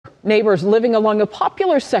Neighbors living along a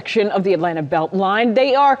popular section of the Atlanta Beltline,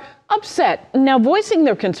 they are upset, now voicing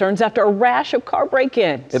their concerns after a rash of car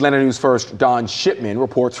break-ins. Atlanta News First Don Shipman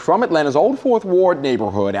reports from Atlanta's Old Fourth Ward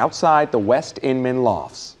neighborhood outside the West Inman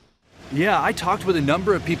Lofts. Yeah, I talked with a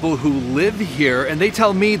number of people who live here, and they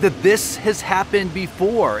tell me that this has happened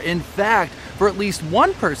before. In fact, for at least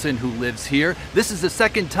one person who lives here, this is the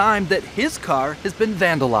second time that his car has been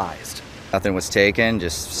vandalized. Nothing was taken,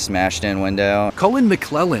 just smashed in window. Cullen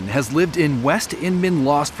McClellan has lived in West Inman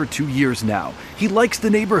Lost for 2 years now. He likes the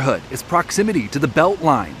neighborhood, its proximity to the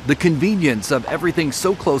Beltline, the convenience of everything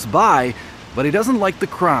so close by, but he doesn't like the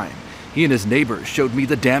crime. He and his neighbors showed me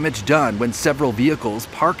the damage done when several vehicles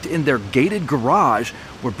parked in their gated garage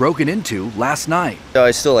were broken into last night.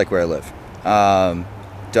 I still like where I live.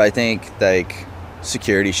 Do I think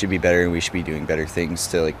security should be better and we should be doing better things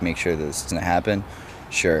to make sure that this doesn't happen?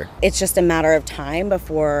 Sure. It's just a matter of time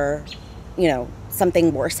before,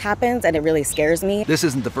 something worse happens, and it really scares me. This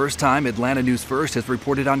isn't the first time Atlanta News First has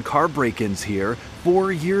reported on car break-ins here.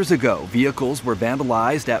 4 years ago, vehicles were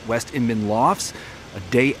vandalized at West Inman Lofts. A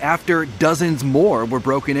day after, dozens more were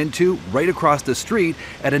broken into right across the street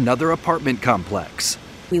at another apartment complex.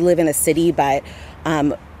 We live in a city, but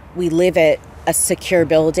we live at a secure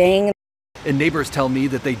building. And neighbors tell me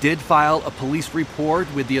that they did file a police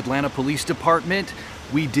report with the Atlanta Police Department.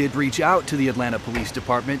 We did reach out to the Atlanta Police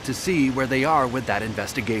Department to see where they are with that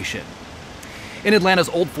investigation. In Atlanta's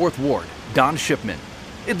Old Fourth Ward, Don Shipman,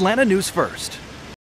 Atlanta News First.